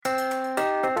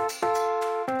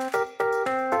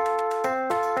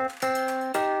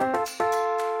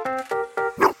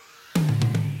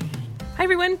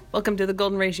Welcome to the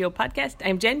Golden Ratio podcast.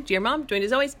 I'm Jen, GR Mom, joined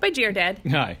as always by GR Dad.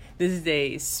 Hi. This is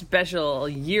a special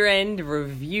year-end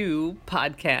review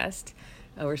podcast.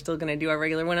 We're still going to do our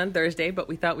regular one on Thursday, but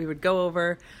we thought we would go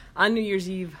over on New Year's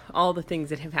Eve all the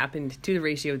things that have happened to the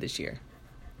ratio this year.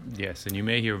 Yes, and you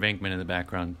may hear Venkman in the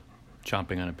background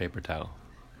chomping on a paper towel.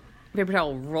 Paper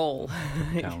towel roll.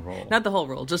 Towel roll. Not the whole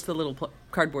roll, just the little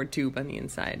cardboard tube on the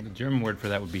inside. The German word for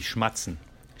that would be schmatzen.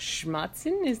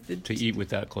 Schmatzen is the... To eat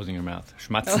without closing your mouth.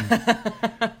 Schmatzen.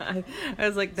 I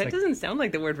was like, that doesn't sound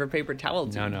like the word for paper towel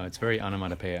tube. No, it's very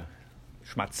onomatopoeia.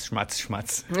 Schmatz, schmatz,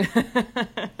 schmatz.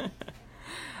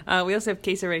 We also have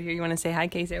Queso right here. You want to say hi,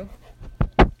 Queso?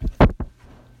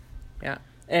 Yeah.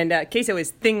 And Queso is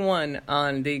thing one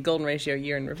on the Golden Ratio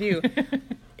year in review.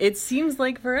 It seems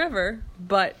like forever,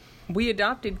 but we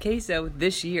adopted Queso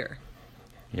this year.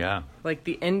 Yeah. Like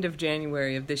the end of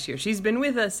January of this year. She's been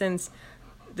with us since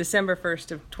December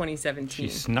 1st of 2017. She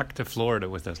snuck to Florida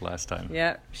with us last time.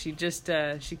 Yeah. She just,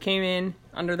 she came in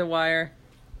under the wire,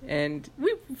 and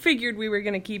we figured we were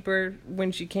going to keep her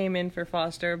when she came in for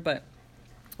foster, but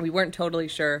we weren't totally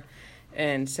sure.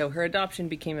 And so her adoption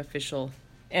became official,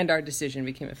 and our decision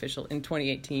became official in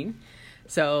 2018.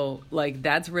 So, like,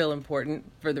 that's real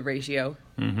important for the ratio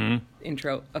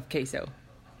intro of Queso.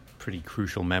 Pretty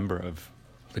crucial member of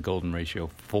the Golden Ratio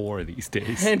 4 these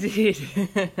days. Indeed.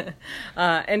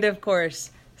 And, of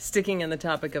course, sticking on the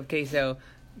topic of Queso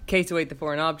ate the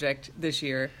foreign object this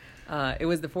year. It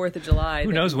was the 4th of July.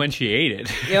 Who knows when she ate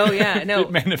it? Oh, yeah, no.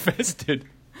 It manifested.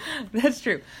 That's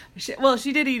true.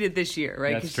 She did eat it this year,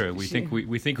 right? That's true. We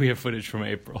think we have footage from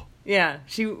April. Yeah,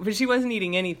 but she wasn't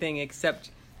eating anything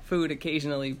except food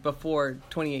occasionally before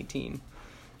 2018.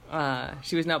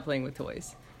 She was not playing with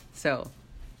toys. So,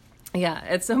 yeah,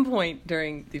 at some point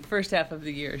during the first half of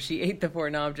the year, she ate the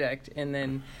foreign object, and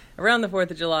then around the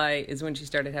 4th of July is when she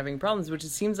started having problems, which it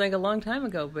seems like a long time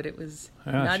ago, but it was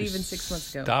not even 6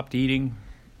 months ago. Stopped eating.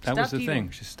 That was the eating. thing.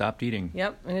 She stopped eating.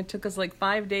 Yep, and it took us like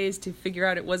 5 days to figure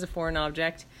out it was a foreign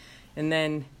object. And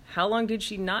then how long did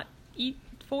she not eat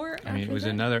for? I mean, it was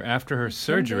that? after her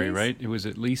surgery, days? right? It was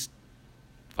at least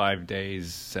 5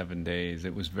 days, 7 days.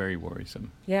 It was very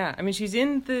worrisome. Yeah, I mean, she's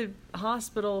in the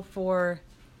hospital for,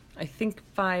 I think,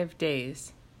 5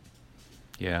 days.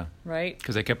 Yeah. Right?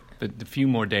 Because they kept a few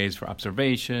more days for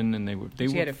observation, and they were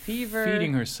had a fever.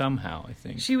 Feeding her somehow, I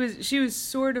think. She was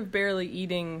sort of barely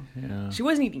eating. Yeah. She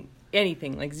wasn't eating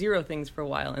anything, like zero things for a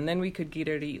while, and then we could get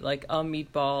her to eat like a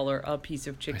meatball or a piece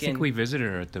of chicken. I think we visited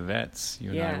her at the vet's. You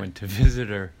and Yeah. I went to visit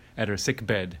her at her sick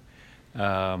bed,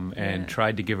 and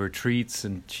tried to give her treats,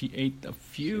 and she ate a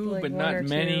few, like but one or not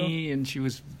many, two. and she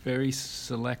was very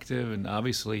selective and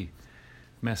obviously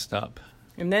messed up.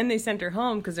 And then they sent her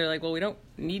home because they're like, well, we don't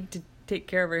need to take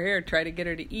care of her hair. Try to get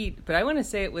her to eat. But I want to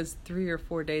say it was 3 or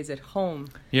 4 days at home.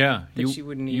 Yeah, that she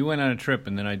wouldn't eat. You went on a trip,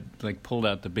 and then I pulled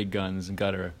out the big guns and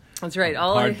got her. That's right.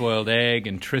 Hard-boiled egg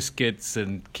and Triscuits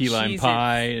and key lime Cheez-Its.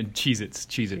 pie and Cheez-Its.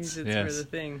 Cheez-Its Yes. were the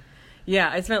thing. Yeah,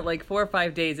 I spent like 4 or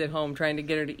 5 days at home trying to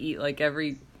get her to eat like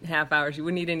every half hour. She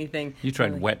wouldn't eat anything. You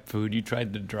tried wet food. You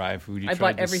tried the dry food. You I tried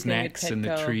bought the everything at snacks and the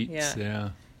Petco. treats.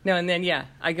 Yeah. No, and then,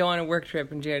 I go on a work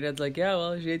trip, and Jared's like, yeah,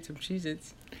 well, she ate some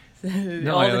Cheez-Its.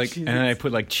 No, and then I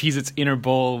put like Cheez-Its in her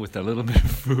bowl with a little bit of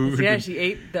food. Yeah, she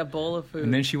ate the bowl of food.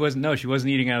 And then she wasn't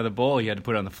eating out of the bowl. You had to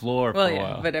put it on the floor for a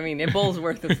while. But I mean, a bowl's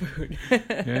worth of food.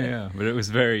 Yeah. But it was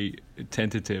very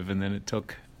tentative, and then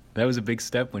that was a big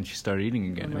step when she started eating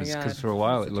again. Oh my God. Because for a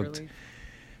while it Relief.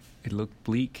 looked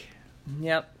bleak.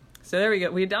 Yep. So there we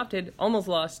go. We adopted, almost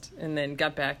lost, and then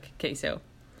got back Queso.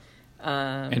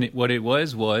 And what it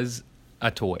was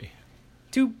a toy.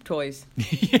 2 toys.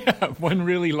 Yeah, one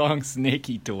really long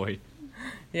snaky toy.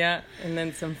 Yeah, and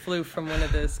then some floof from one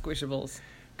of the Squishables.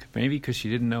 Maybe because she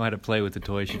didn't know how to play with the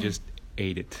toy, she just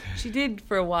ate it. She did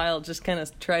for a while just kind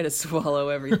of try to swallow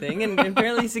everything and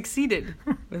apparently succeeded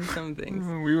with some things.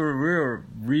 We were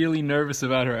really nervous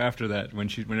about her after that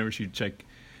whenever she'd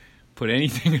put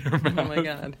anything in her mouth. Oh my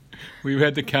God. We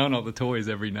had to count all the toys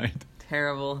every night.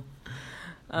 Terrible.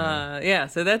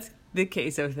 So that's the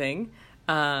Queso thing.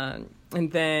 And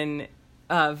then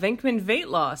Venkman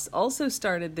VVeightloss also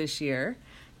started this year.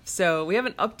 So we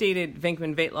haven't updated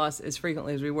Venkman VVeightloss as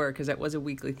frequently as we were because that was a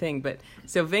weekly thing. But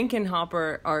so Venk and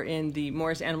Hopper are in the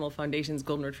Morris Animal Foundation's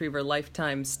Golden Retriever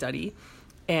Lifetime Study.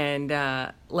 And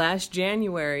last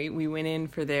January, we went in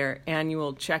for their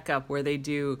annual checkup where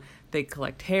they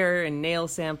collect hair and nail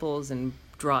samples and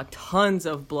draw tons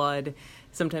of blood.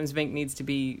 Sometimes Venk needs to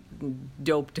be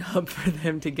doped up for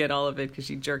them to get all of it because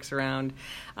she jerks around.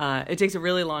 It takes a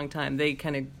really long time. They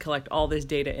kind of collect all this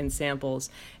data in samples,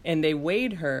 and they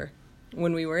weighed her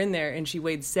when we were in there, and she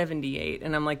weighed 78.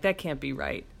 And I'm like, that can't be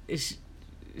right.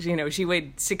 she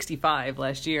weighed 65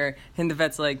 last year, and the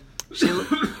vet's like,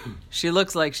 she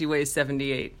looks like she weighs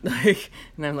 78.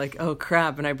 And I'm like, oh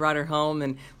crap. And I brought her home,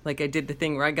 and I did the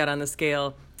thing where I got on the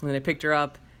scale, and then I picked her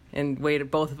up and weighed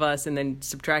both of us and then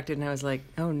subtracted, and I was like,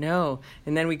 oh no.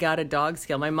 And then we got a dog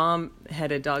scale. My mom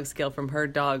had a dog scale from her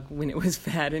dog when it was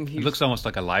fat, and it looks almost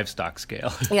like a livestock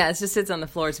scale. Yeah, it just sits on the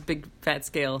floor. It's a big fat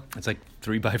scale. It's like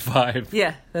 3x5.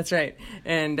 Yeah, that's right.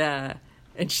 And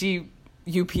she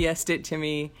UPS'd it to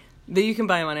me. You can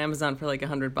buy them on Amazon for like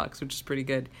 $100, which is pretty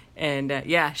good. And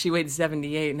she weighed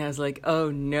 78, and I was like,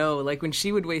 oh no. Like when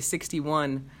she would weigh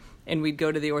 61 and we'd go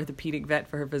to the orthopedic vet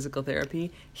for her physical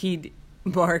therapy, he'd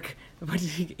mark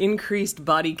increased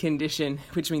body condition,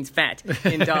 which means fat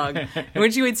in dog. And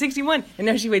when she weighed 61, and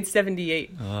now she weighed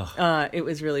 78, it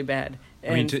was really bad.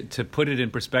 And, I mean, to put it in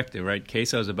perspective, right?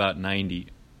 Queso's about 90,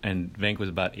 and Venk was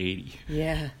about 80.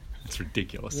 Yeah. That's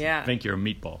ridiculous. Yeah. Venk, you're a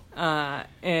meatball.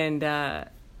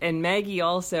 And Maggie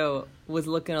also was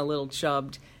looking a little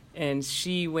chubbed, and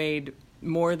she weighed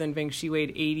more than Venk. She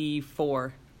weighed 82.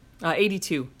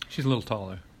 She's a little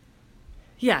taller.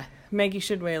 Yeah. Maggie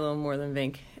should weigh a little more than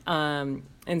Vink.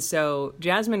 And so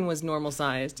Jasmine was normal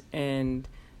sized, and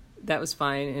that was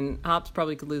fine. And Hops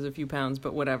probably could lose a few pounds,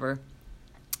 but whatever.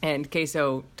 And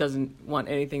Queso doesn't want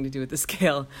anything to do with the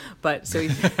scale, but so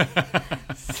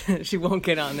she won't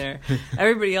get on there.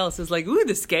 Everybody else is like, ooh,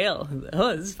 the scale.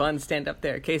 Oh, this is fun. Stand up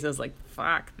there. Queso's like,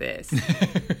 fuck this.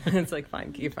 It's like,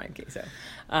 fine, you're fine, Queso.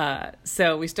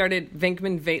 So we started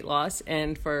Venkman VVeightloss,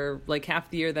 and for like half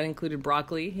the year that included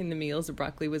broccoli in the meals. The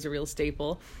broccoli was a real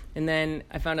staple. And then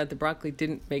I found out the broccoli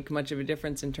didn't make much of a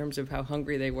difference in terms of how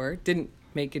hungry they were. Didn't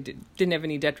have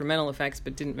any detrimental effects,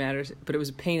 but didn't matter. But it was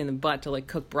a pain in the butt to like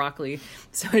cook broccoli,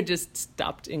 so I just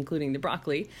stopped including the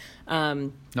broccoli.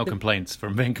 No complaints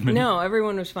from Venkman. No,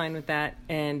 everyone was fine with that.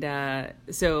 And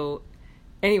so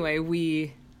anyway,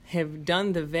 we have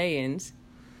done the weigh-ins,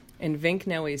 and Venk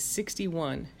now weighs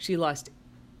 61. She lost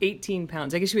 18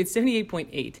 pounds. I guess she weighed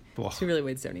 78.8. Whoa. She really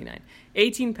weighed 79.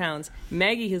 18 pounds.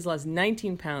 Maggie has lost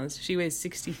 19 pounds. She weighs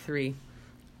 63.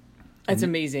 That's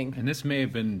amazing. And this may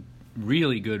have been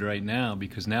really good right now,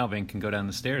 because now Venk can go down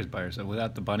the stairs by herself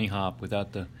without the bunny hop,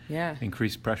 without the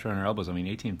increased pressure on her elbows. I mean,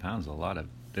 18 pounds is a lot.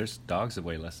 There's dogs that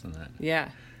weigh less than that. Yeah.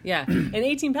 And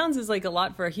 18 pounds is like a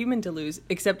lot for a human to lose,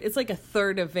 except it's like a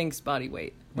third of Vink's body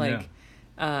weight.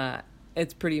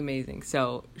 It's pretty amazing.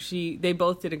 So they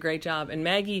both did a great job. And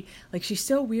Maggie, like, she's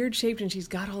so weird shaped, and she's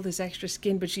got all this extra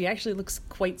skin, but she actually looks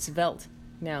quite svelte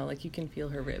now. Like, you can feel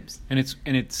her ribs. And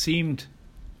it seemed,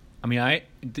 I mean,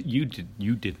 you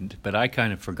didn't, but I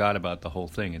kind of forgot about the whole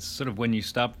thing. It's sort of when you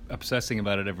stop obsessing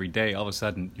about it every day, all of a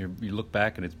sudden you look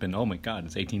back and it's been, oh my God,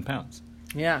 it's 18 pounds.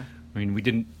 Yeah. I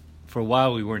mean, for a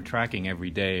while we weren't tracking every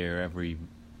day or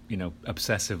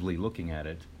obsessively looking at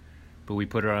it, but we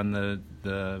put her on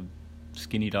the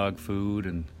skinny dog food.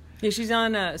 And yeah, she's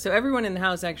on, so everyone in the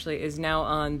house actually is now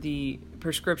on the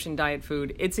prescription diet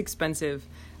food. It's expensive,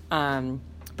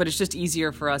 but it's just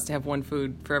easier for us to have one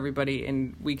food for everybody,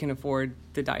 and we can afford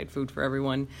the diet food for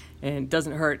everyone, and it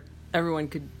doesn't hurt. Everyone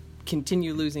could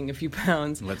continue losing a few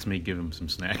pounds. Lets me give them some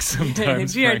snacks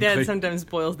sometimes. Our dad sometimes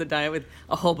spoils the diet with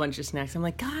a whole bunch of snacks. I'm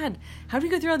like, God, how do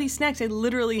we go through all these snacks? I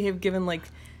literally have given like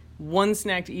one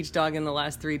snack to each dog in the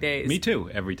last 3 days. Me too.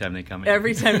 Every time they come in.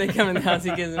 Every time they come in the house,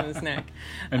 he gives them a snack.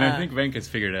 And I think Venk has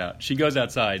figured it out. She goes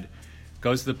outside,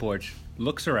 goes to the porch,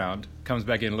 looks around, comes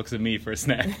back in and looks at me for a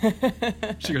snack.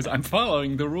 She goes, I'm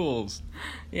following the rules.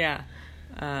 Yeah.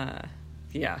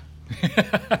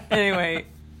 Anyway,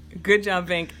 good job,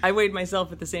 Venk. I weighed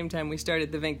myself at the same time we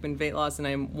started the Venkman VVeightloss, and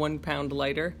I'm 1 pound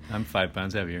lighter. I'm 5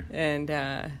 pounds heavier. And,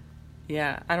 I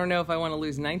don't know if I want to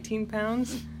lose 19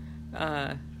 pounds.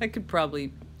 I could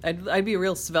probably, I'd be a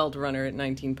real svelte runner at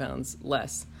 19 pounds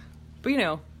less.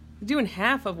 But, doing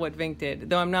half of what Venk did,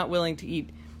 though I'm not willing to eat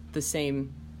the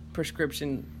same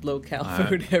prescription low-cal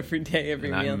food every day,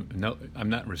 every meal. I'm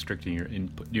not restricting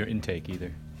your intake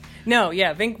either. No,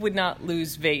 yeah, Venk would not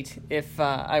lose weight if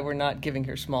I were not giving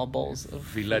her small bowls of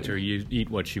If we let her eat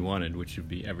what she wanted, which would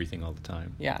be everything all the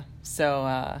time. Yeah,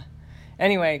 so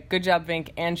anyway, good job, Venk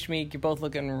and Shmeek. You're both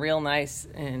looking real nice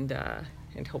and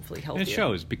hopefully healthy. And it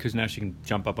shows, because now she can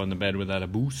jump up on the bed without a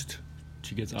boost.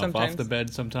 She gets off the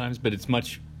bed sometimes, but it's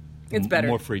better.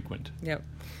 More frequent. Yep.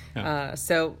 Yeah.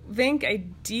 So Venk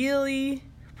ideally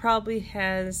probably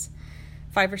has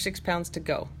 5 or 6 pounds to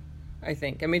go, I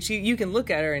think. I mean, you can look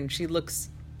at her and she looks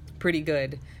pretty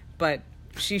good, but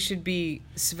she should be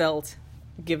svelte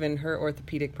given her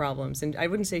orthopedic problems. And I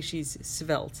wouldn't say she's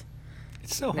svelte.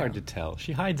 It's so hard to tell.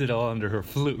 She hides it all under her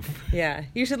floof. Yeah.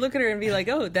 You should look at her and be like,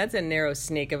 oh, that's a narrow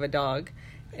snake of a dog.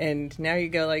 And now you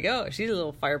go like, oh, she's a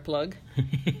little fire plug.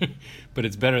 But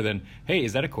it's better than, hey,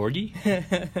 is that a corgi?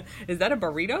 Is that a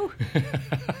burrito?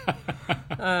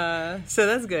 So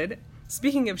that's good.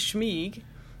 Speaking of Schmeeg,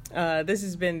 this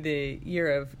has been the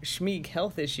year of Schmeeg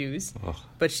health issues,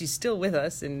 but she's still with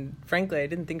us, and frankly, I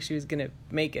didn't think she was going to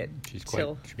make it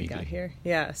till we got here.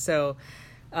 Yeah, so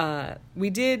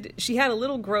she had a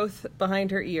little growth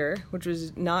behind her ear, which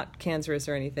was not cancerous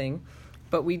or anything,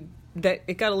 but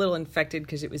it got a little infected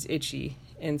because it was itchy,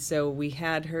 and so we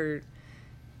had her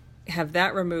have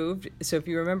that removed. So if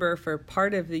you remember, for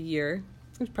part of the year,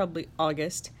 it was probably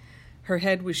August, her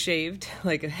head was shaved,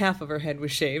 like half of her head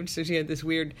was shaved, so she had this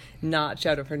weird notch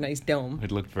out of her nice dome.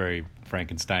 It looked very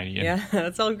Frankensteinian. Yeah,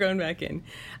 that's all grown back in.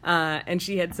 And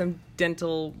she had some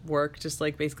dental work, just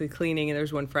like basically cleaning, and there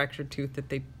was one fractured tooth that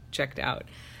they checked out.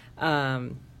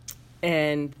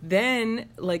 And then,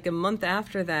 like a month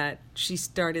after that, she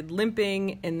started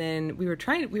limping, and then we were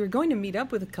going to meet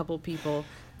up with a couple people,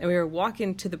 and we were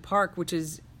walking to the park, which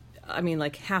is,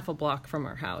 like half a block from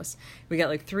our house. We got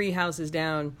like 3 houses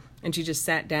down, and she just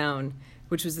sat down,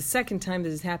 which was the second time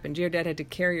this has happened. Your dad had to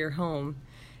carry her home,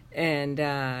 and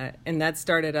that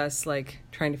started us like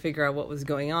trying to figure out what was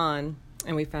going on,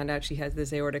 and we found out she has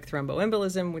this aortic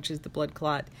thromboembolism, which is the blood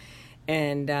clot,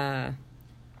 and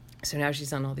so now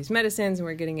she's on all these medicines, and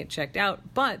we're getting it checked out.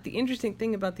 But the interesting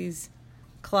thing about these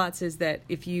clots is that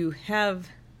if you have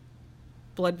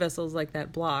blood vessels like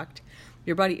that blocked,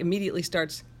 your body immediately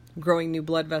starts growing new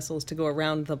blood vessels to go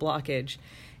around the blockage.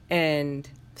 And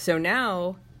so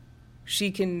now she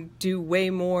can do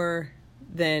way more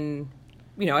than,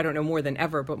 I don't know more than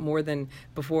ever, but more than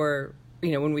before,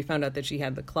 when we found out that she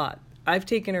had the clot. I've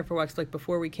taken her for walks, like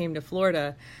before we came to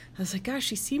Florida, I was like, gosh,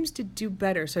 she seems to do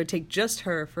better. So I'd take just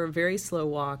her for a very slow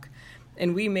walk,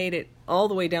 and we made it all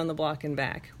the way down the block and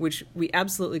back, which we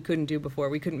absolutely couldn't do before.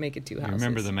 We couldn't make it 2 houses. I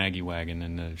remember the Maggie wagon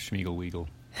and the Schmeagle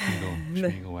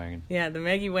wagon. Yeah, the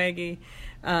Maggie waggy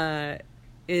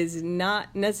is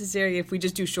not necessary if we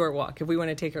just do short walk. If we want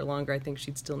to take her longer, I think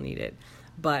she'd still need it.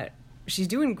 But she's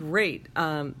doing great.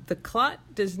 The clot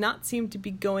does not seem to be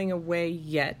going away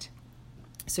yet.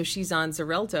 So she's on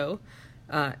Xarelto,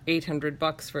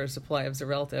 $800 for a supply of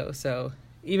Xarelto. So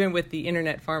even with the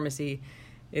internet pharmacy,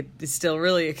 it is still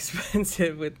really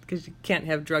expensive because you can't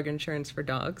have drug insurance for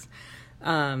dogs.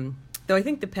 Though I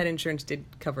think the pet insurance did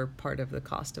cover part of the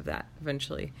cost of that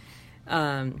eventually.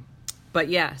 But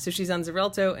yeah, so she's on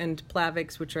Xarelto and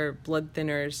Plavix, which are blood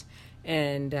thinners.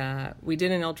 And we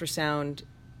did an ultrasound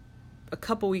a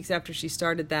couple weeks after she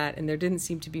started that, and there didn't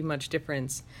seem to be much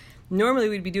difference. Normally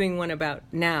we'd be doing one about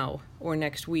now or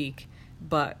next week,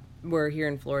 but we're here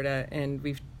in Florida, and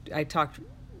we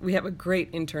have a great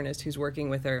internist who's working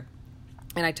with her,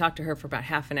 and I talked to her for about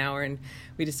half an hour, and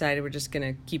we decided we're just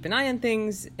going to keep an eye on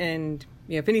things, and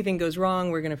if anything goes wrong,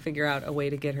 we're going to figure out a way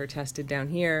to get her tested down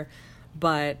here.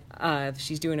 But if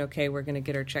she's doing okay, we're going to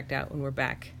get her checked out when we're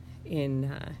back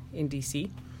in DC.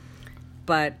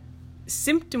 But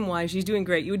symptom-wise, she's doing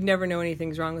great. You would never know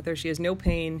anything's wrong with her. She has no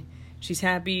pain. She's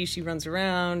happy. She runs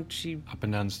around. She up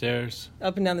and down the stairs.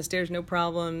 Up and down the stairs, no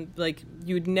problem. Like,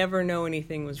 you would never know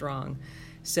anything was wrong.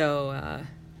 So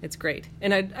it's great.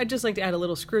 And I'd just like to add a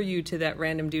little screw you to that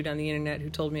random dude on the internet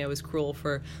who told me I was cruel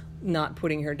for not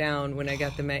putting her down when I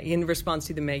got in response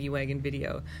to the Maggie Wagon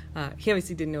video. He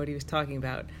obviously didn't know what he was talking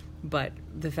about, but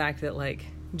the fact that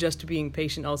just being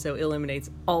patient also eliminates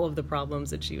all of the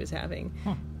problems that she was having.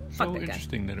 Huh. So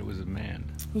interesting that it was a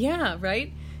man. Yeah,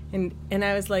 right? And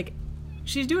I was like,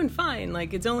 she's doing fine.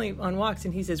 It's only on walks.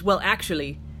 And he says, well,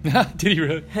 actually. Did he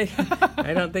really?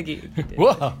 I don't think he did.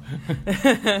 Whoa.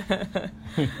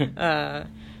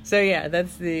 So, yeah,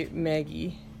 that's the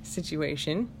Maggie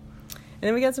situation. And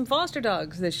then we got some foster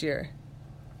dogs this year.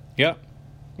 Yep.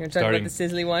 You want to talk about the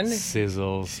Sizzly one?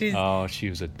 Sizzles. She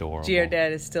was adorable. Our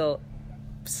dad is still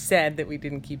sad that we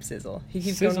didn't keep Sizzle. He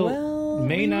keeps Sizzle going, well,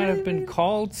 may not have been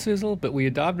called Sizzle, but we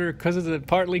adopted her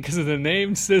partly because of the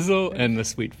name Sizzle and the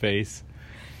sweet face.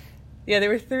 Yeah, there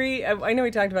were 3. I know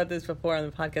we talked about this before on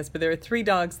the podcast, but there were 3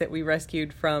 dogs that we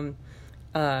rescued from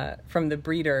the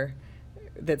breeder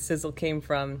that Sizzle came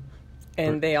from,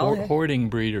 and they all hoarding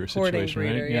breeder situation,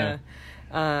 right? Yeah.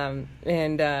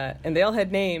 And they all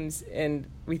had names, and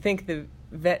we think the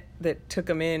vet that took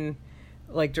them in,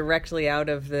 directly out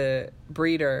of the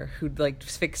breeder, who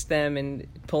fixed them and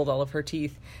pulled all of her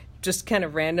teeth, just kind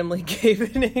of randomly gave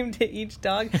a name to each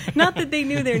dog. Not that they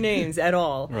knew their names at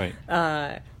all. Right.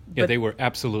 Yeah, they were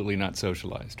absolutely not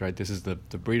socialized, right? This is the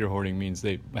breeder hoarding means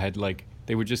they had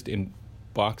they were just in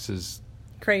boxes.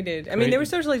 Crated. I mean, they were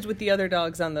socialized with the other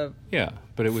dogs on the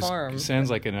but it was farm. Sounds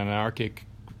like an anarchic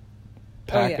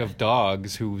pack of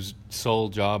dogs whose sole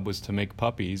job was to make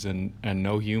puppies, and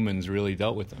no humans really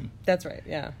dealt with them. That's right,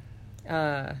 yeah.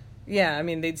 Yeah, I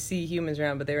mean, they'd see humans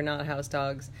around, but they were not house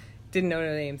dogs. Didn't know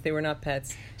their names. They were not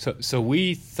pets. So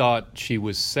we thought she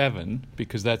was 7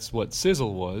 because that's what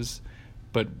Sizzle was,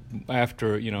 but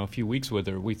after, a few weeks with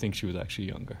her, we think she was actually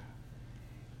younger.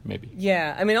 Maybe.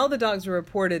 Yeah, I mean, all the dogs were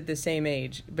reported the same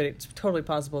age, but it's totally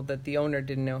possible that the owner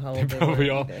didn't know how old they probably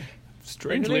were all, either.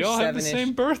 strangely, all have the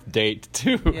same birth date,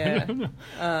 too.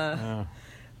 Yeah.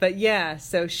 But yeah,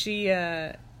 so she,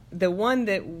 the one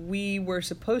that we were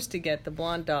supposed to get, the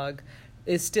blonde dog,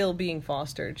 is still being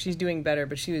fostered. She's doing better,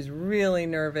 but she was really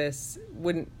nervous,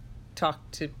 wouldn't talk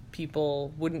to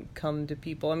people, wouldn't come to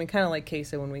people. I mean, kind of like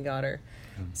Queso when we got her.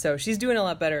 So she's doing a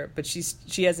lot better, but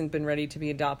she hasn't been ready to be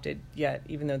adopted yet,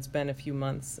 even though it's been a few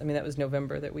months. I mean, that was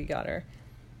November that we got her.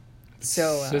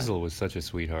 So Sizzle was such a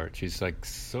sweetheart. She's like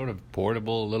sort of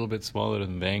portable, a little bit smaller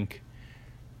than Venk.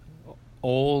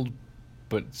 Old,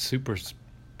 but super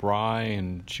spry,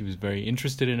 and she was very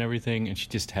interested in everything, and she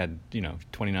just had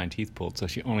 29 teeth pulled, so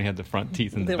she only had the front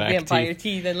teeth and the back vampire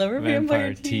teeth. I love her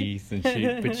vampire teeth. And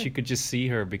but she could just see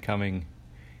her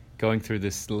going through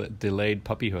this delayed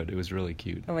puppyhood. It was really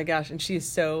cute. Oh my gosh, and she is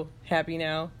so happy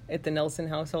now at the Nelson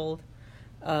household.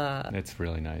 It's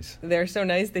really nice. They're so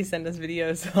nice. They send us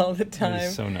videos all the time.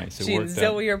 It's so nice. She and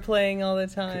Zoe are playing all the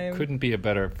time. Couldn't be a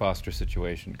better foster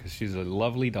situation because she's a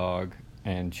lovely dog,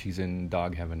 and she's in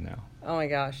dog heaven now. Oh my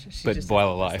gosh. But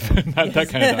while alive. Not that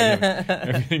kind of dog heaven.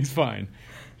 Everything's fine.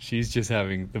 She's just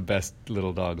having the best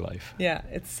little dog life. Yeah,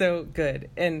 it's so good.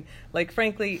 And,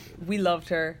 frankly, we loved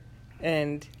her.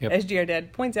 And as GR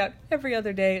Dad points out every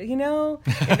other day,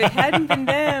 if it hadn't been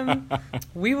them,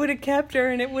 we would have kept her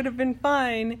and it would have been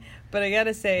fine. But I got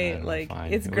to say, it's great for...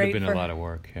 It would have been a lot of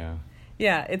work, yeah.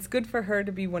 Yeah, it's good for her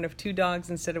to be one of 2 dogs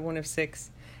instead of one of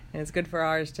 6. And it's good for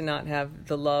ours to not have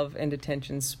the love and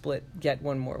attention split yet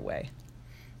one more way.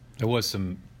 There was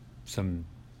some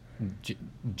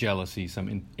jealousy,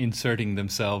 some inserting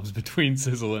themselves between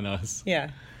Sizzle and us.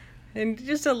 Yeah. And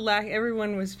just a lack...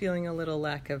 Everyone was feeling a little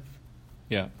lack of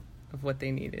what they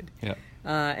needed. Yeah.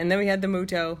 And then we had the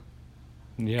Muto.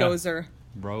 Yeah. Gozer.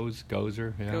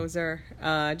 Gozer, yeah.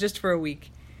 Gozer, just for a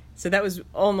week. So that was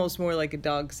almost more like a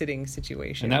dog sitting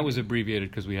situation. And that was abbreviated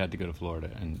because we had to go to Florida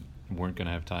and weren't going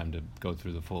to have time to go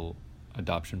through the full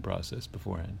adoption process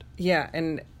beforehand. Yeah,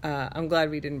 and I'm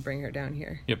glad we didn't bring her down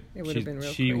here. Yep. It would have been real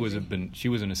crazy. crazy. She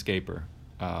was an escaper.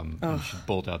 And she'd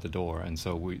bolt out the door. And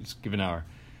so given our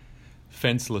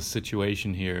fenceless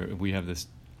situation here, we have this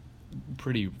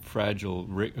pretty fragile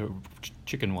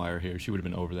chicken wire here. She would have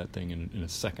been over that thing in a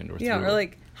second or two. Yeah, or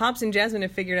Hops and Jasmine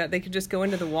have figured out they could just go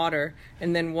into the water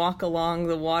and then walk along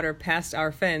the water past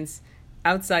our fence,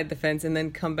 outside the fence, and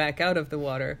then come back out of the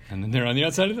water. And then they're on the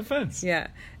outside of the fence. Yeah,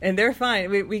 and they're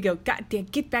fine. We go, God damn,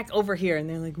 get back over here. And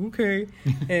they're like, okay.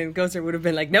 And Gozer would have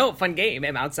been like, no, fun game.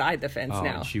 I'm outside the fence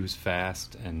now. And she was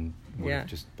fast and would have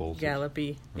just bolted.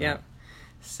 Gallopy, right. Yeah.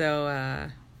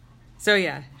 So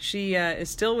yeah, she is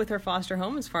still with her foster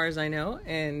home as far as I know,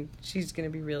 and she's going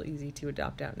to be real easy to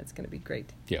adopt out, and it's going to be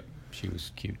great. Yep, she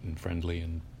was cute and friendly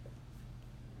and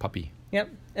puppy.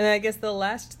 Yep, and I guess the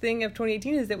last thing of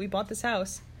 2018 is that we bought this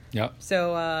house. Yep.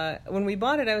 So when we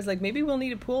bought it, I was like, maybe we'll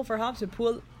need a pool for Hops.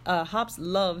 Hops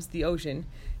loves the ocean,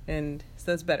 and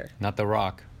so that's better. Not the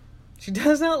rock. She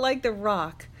does not like the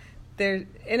rock. There's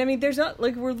not,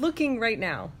 we're looking right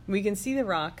now. We can see the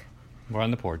rock. We're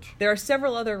on the porch. There are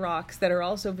several other rocks that are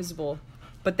also visible,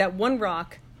 but that one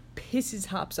rock pisses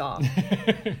Hops off.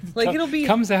 It'll be...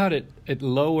 Comes out at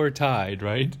lower tide,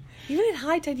 right? Even at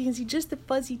high tide, you can see just the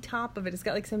fuzzy top of it. It's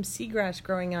got, some seagrass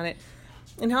growing on it.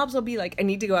 And Hops will be like, I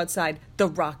need to go outside. The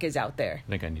rock is out there. I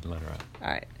think I need to let her out. All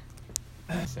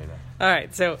right. Say that. All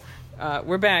right, so...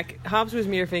 we're back. Hops was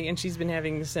mirfing, and she's been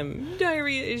having some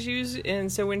diarrhea issues,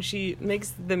 and so when she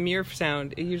makes the mirf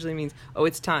sound, it usually means, oh,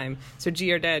 it's time. So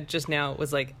GR Dad just now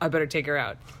was like, I better take her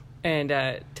out. And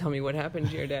tell me what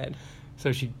happened, GR Dad.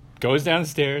 So she goes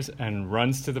downstairs and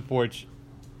runs to the porch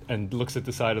and looks at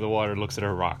the side of the water, looks at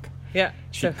her rock. Yeah.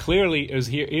 She clearly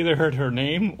either heard her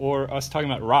name or us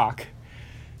talking about rock.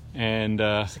 And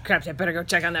crap, I better go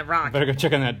check on that rock. I better go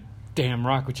check on that damn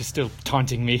rock, which is still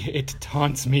taunting me. It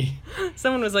taunts me.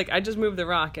 Someone was like, I just moved the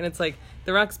rock, and it's like,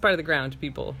 the rock's part of the ground,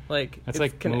 people. It's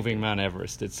like connected. Moving Mount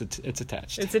Everest. It's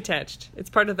attached. It's attached. It's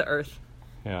part of the earth.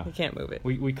 Yeah. You can't move it.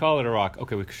 We call it a rock.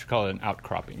 Okay, we should call it an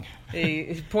outcropping.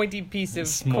 A pointy piece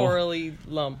of corally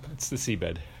lump. It's the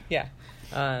seabed. Yeah.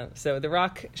 So the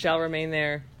rock shall remain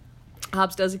there.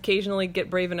 Hops does occasionally get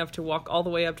brave enough to walk all the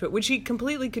way up to it, which she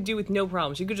completely could do with no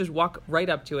problem. She could just walk right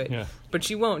up to it. Yeah. But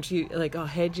she won't. She, like,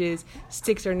 hedges,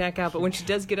 sticks her neck out. But when she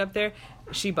does get up there,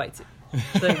 she bites it.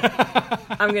 She's like,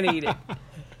 I'm going to eat it.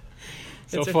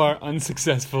 So far,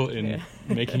 unsuccessful in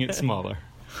making it smaller.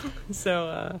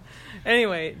 So,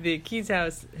 anyway, the Keys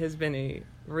house has been a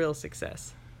real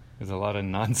success. There's a lot of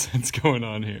nonsense going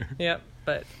on here. Yep,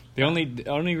 but... The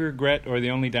only regret or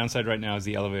the only downside right now is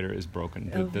the elevator is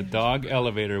broken. The dog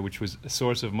elevator, which was a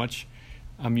source of much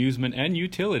amusement and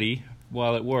utility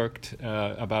while it worked,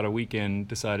 about a weekend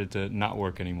decided to not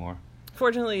work anymore.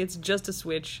 Fortunately, it's just a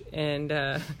switch, and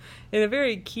in a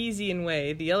very Keysian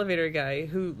way, the elevator guy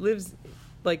who lives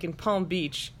like in Palm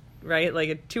Beach, right, like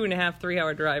a 2.5-3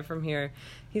 hour drive from here,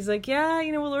 he's like, yeah,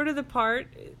 we'll order the part.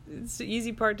 It's an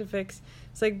easy part to fix.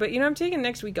 It's like, but I'm taking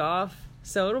next week off.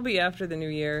 So it'll be after the new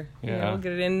year. Yeah. We'll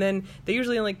get it in. Then they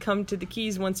usually only come to the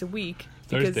Keys once a week.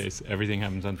 Thursdays. Everything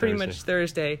happens on pretty Thursday. Pretty much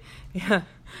Thursday. Yeah.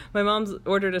 My mom's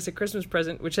ordered us a Christmas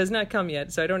present, which has not come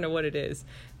yet, so I don't know what it is.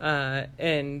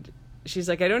 And she's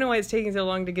like, I don't know why it's taking so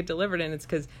long to get delivered, and it's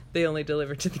because they only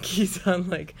deliver to the Keys on,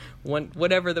 like,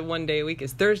 whatever the one day a week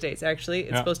is. Thursdays, actually.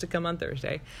 It's supposed to come on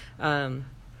Thursday.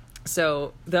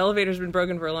 So the elevator's been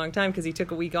broken for a long time because he took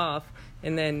a week off,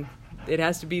 and then... it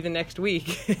has to be the next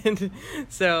week.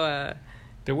 So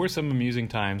there were some amusing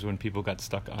times when people got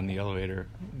stuck on the elevator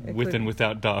with and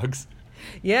without dogs.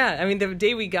 Yeah, I mean, the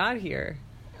day we got here,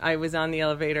 I was on the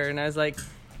elevator and I was like,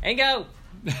 hey, go!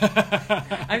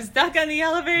 I'm stuck on the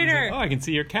elevator! I can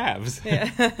see your calves. Yeah.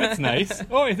 That's nice.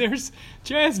 Oh, and there's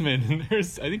Jasmine. And I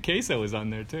think Queso was on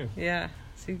there too. Yeah,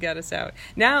 so he got us out.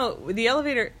 Now, the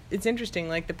elevator, it's interesting,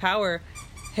 like the power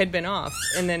had been off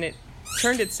and then it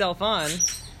turned itself on.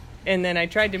 And then I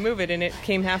tried to move it, and it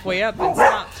came halfway up and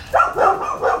stopped.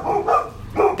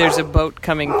 There's a boat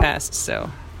coming past, so...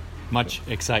 much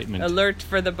excitement. Alert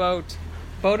for the boat.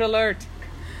 Boat alert.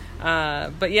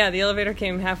 But yeah, the elevator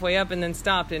came halfway up and then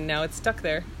stopped, and now it's stuck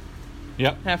there.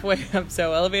 Yep. Halfway up.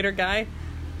 So elevator guy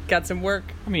got some work.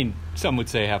 I mean, some would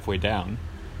say halfway down.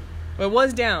 Well, it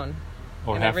was down.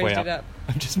 Or and halfway I raised up. It up.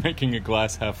 I'm just making a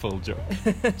glass half full joke,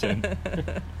 Jen.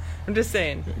 I'm just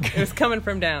saying. It was coming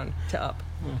from down to up.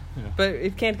 Yeah. But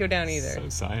it can't go down either. So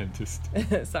scientist.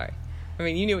 Sorry. I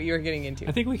mean, you knew what you were getting into.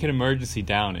 I think we can emergency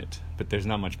down it, but there's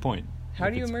not much point. How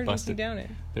do you emergency down it?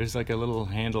 There's like a little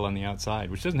handle on the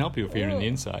outside, which doesn't help you if you're on the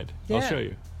inside. Yeah. I'll show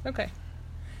you. Okay.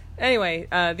 Anyway,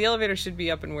 the elevator should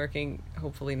be up and working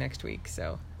hopefully next week,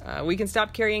 so we can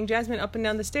stop carrying Jasmine up and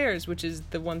down the stairs, which is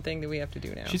the one thing that we have to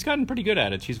do now. She's gotten pretty good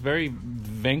at it. She's very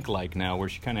Venk-like now, where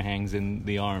she kind of hangs in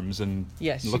the arms and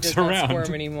looks around. She does not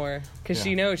squirm anymore, because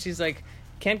she knows, she's like,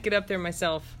 can't get up there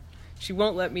myself. She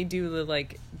won't let me do the,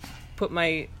 like, hook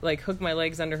my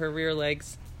legs under her rear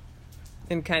legs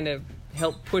and kind of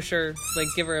help push her, like,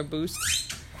 give her a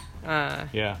boost.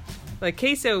 Yeah. Like,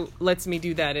 Queso lets me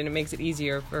do that, and it makes it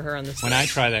easier for her on the stairs. When I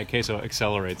try that, Queso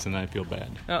accelerates, and I feel bad.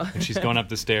 Oh. And she's going up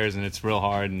the stairs, and it's real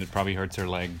hard, and it probably hurts her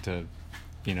leg to,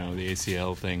 the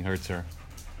ACL thing hurts her.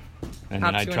 And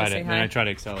Hops, then I try to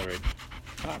accelerate.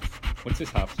 Hops. What's this,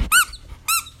 Hops?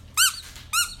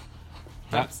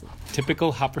 Hops.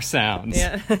 Typical hopper sounds.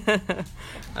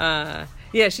 Yeah.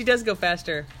 Yeah, she does go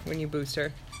faster when you boost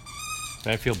her.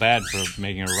 But I feel bad for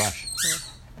making her rush. Yeah.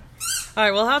 All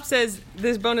right, well, Hop says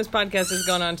this bonus podcast has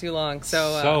gone on too long,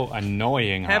 so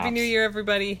annoying, Happy Hops. New Year,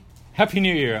 everybody. Happy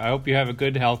New Year. I hope you have a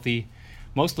good, healthy,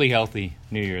 mostly healthy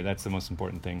New Year. That's the most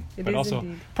important thing. But also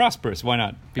indeed. Prosperous. Why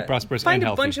not? Be prosperous and healthy.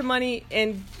 Find a bunch of money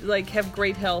and, like, have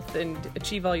great health and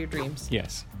achieve all your dreams.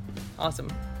 Yes. Awesome.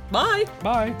 Bye.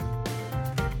 Bye.